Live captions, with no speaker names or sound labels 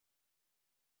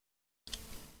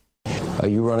Are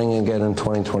you running again in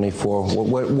 2024?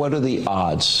 What are the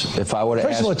odds? If I were to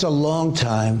First of all, it's a long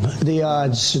time. The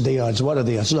odds. What are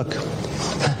the odds? Look,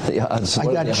 the odds.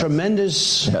 I got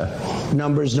tremendous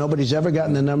numbers. Nobody's ever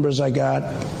gotten the numbers I got.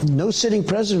 No sitting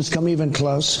presidents come even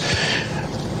close.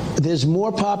 There's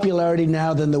more popularity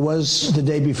now than there was the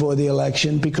day before the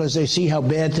election because they see how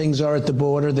bad things are at the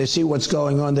border. They see what's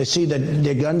going on. They see that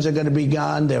their guns are going to be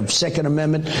gone. Their Second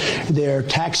Amendment, their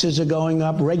taxes are going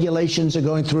up. Regulations are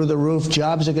going through the roof.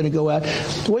 Jobs are going to go out.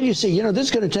 What do you see? This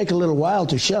is going to take a little while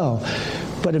to show.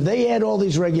 But if they add all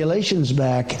these regulations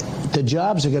back, the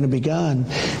jobs are going to be gone.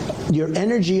 Your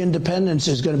energy independence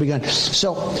is going to be gone.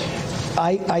 So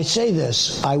I say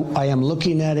this, I am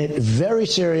looking at it very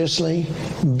seriously,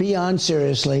 beyond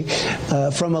seriously.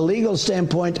 From a legal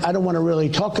standpoint, I don't want to really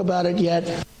talk about it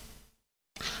yet.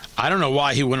 I don't know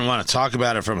why he wouldn't want to talk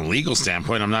about it from a legal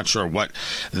standpoint. I'm not sure what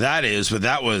that is, but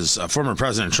that was former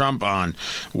President Trump on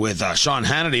with Sean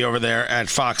Hannity over there at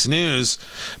Fox News.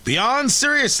 Beyond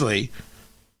seriously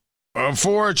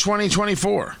for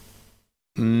 2024.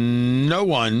 No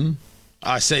one,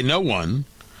 I say no one,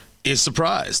 is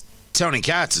surprised. Tony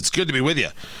Katz, it's good to be with you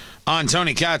on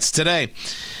Tony Katz today.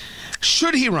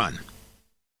 Should he run?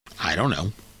 I don't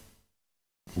know.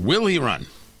 Will he run?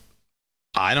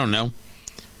 I don't know.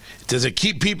 Does it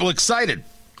keep people excited?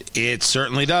 It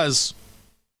certainly does.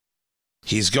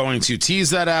 He's going to tease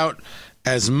that out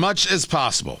as much as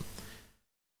possible.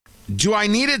 Do I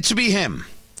need it to be him?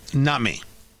 Not me.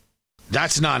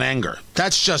 That's not anger.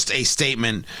 That's just a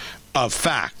statement of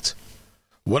fact.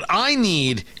 What I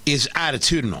need is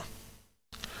attitudinal.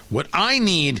 What I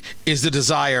need is the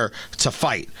desire to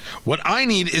fight. What I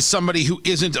need is somebody who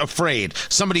isn't afraid,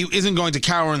 somebody who isn't going to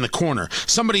cower in the corner,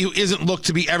 somebody who isn't looked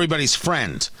to be everybody's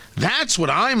friend. That's what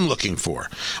I'm looking for.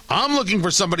 I'm looking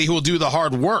for somebody who will do the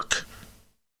hard work.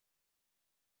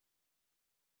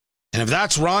 And if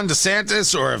that's Ron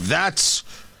DeSantis or if that's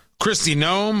Kristi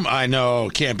Noem, I know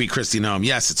it can't be Kristi Noem.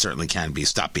 Yes, it certainly can be.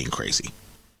 Stop being crazy.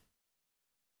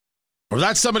 Or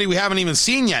that's somebody we haven't even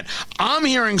seen yet. I'm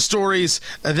hearing stories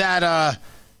that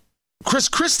Chris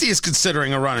Christie is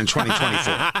considering a run in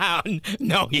 2024.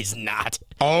 No, he's not.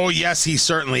 Oh, yes, he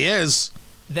certainly is.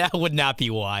 That would not be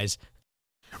wise.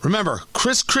 Remember,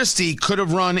 Chris Christie could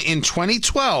have run in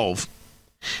 2012,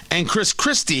 and Chris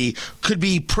Christie could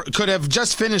have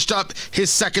just finished up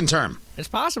his second term. It's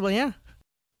possible, yeah.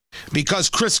 Because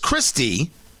Chris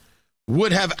Christie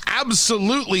would have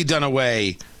absolutely done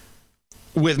away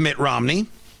with Mitt Romney.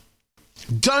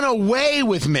 Done away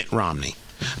with Mitt Romney.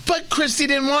 But Christie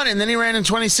didn't want it. And then he ran in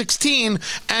 2016,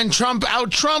 and Trump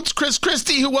out-Trumped Chris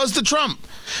Christie, who was the Trump.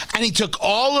 And he took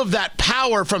all of that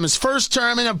power from his first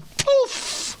term and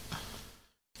poof,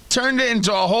 turned it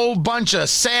into a whole bunch of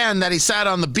sand that he sat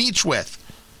on the beach with.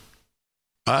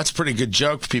 That's a pretty good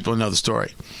joke for people who know the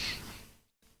story.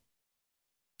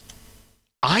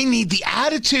 I need the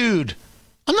attitude.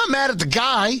 I'm not mad at the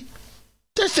guy.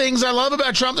 There are things I love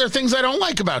about Trump. There are things I don't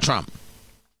like about Trump.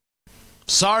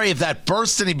 Sorry if that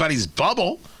bursts anybody's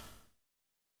bubble.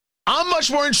 I'm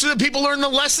much more interested in people learn the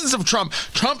lessons of Trump.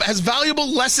 Trump has valuable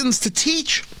lessons to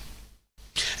teach.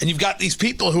 And you've got these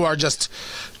people who are just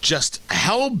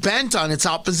hell-bent on its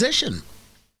opposition.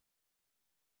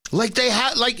 I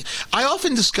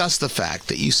often discuss the fact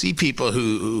that you see people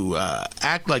who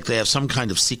act like they have some kind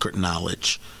of secret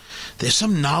knowledge. There's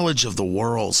some knowledge of the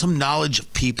world, some knowledge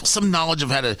of people, some knowledge of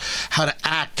how to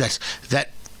act that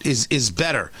is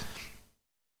better.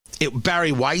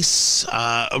 Barry Weiss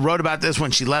wrote about this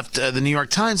when she left the New York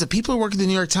Times, that people who work at the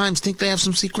New York Times think they have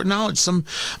some secret knowledge, some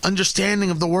understanding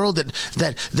of the world,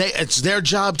 that it's their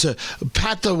job to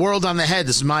pat the world on the head,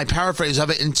 this is my paraphrase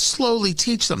of it, and slowly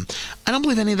teach them. I don't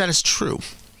believe any of that is true.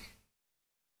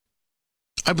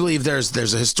 I believe there's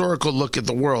a historical look at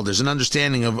the world. There's an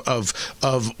understanding of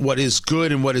what is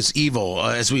good and what is evil.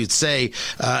 As we would say,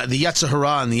 the Yetzer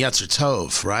Hara and the Yetzer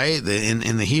Tov, right?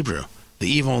 In the Hebrew, the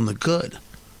evil and the good.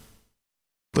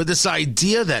 But this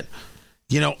idea that,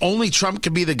 only Trump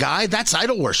can be the guy, that's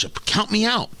idol worship. Count me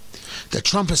out. That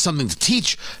Trump has something to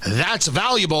teach, that's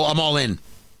valuable, I'm all in.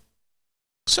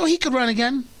 So he could run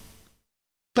again.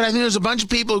 But I think there's a bunch of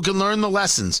people who can learn the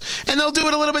lessons. And they'll do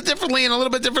it a little bit differently, and a little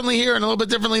bit differently here, and a little bit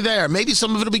differently there. Maybe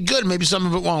some of it will be good, maybe some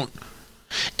of it won't.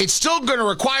 It's still going to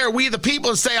require we, the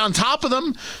people, to stay on top of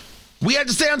them. We had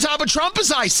to stay on top of Trump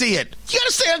as I see it. You got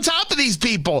to stay on top of these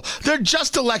people. They're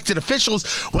just elected officials.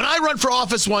 When I run for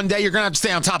office one day, you're going to have to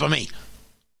stay on top of me.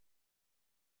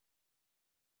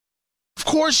 Of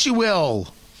course you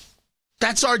will.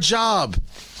 That's our job.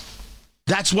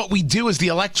 That's what we do as the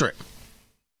electorate.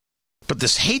 But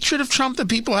this hatred of Trump that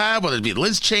people have, whether it be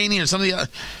Liz Cheney or some of the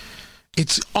other,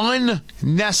 It's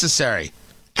unnecessary,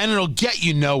 and it'll get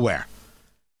you nowhere.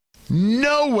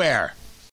 Nowhere.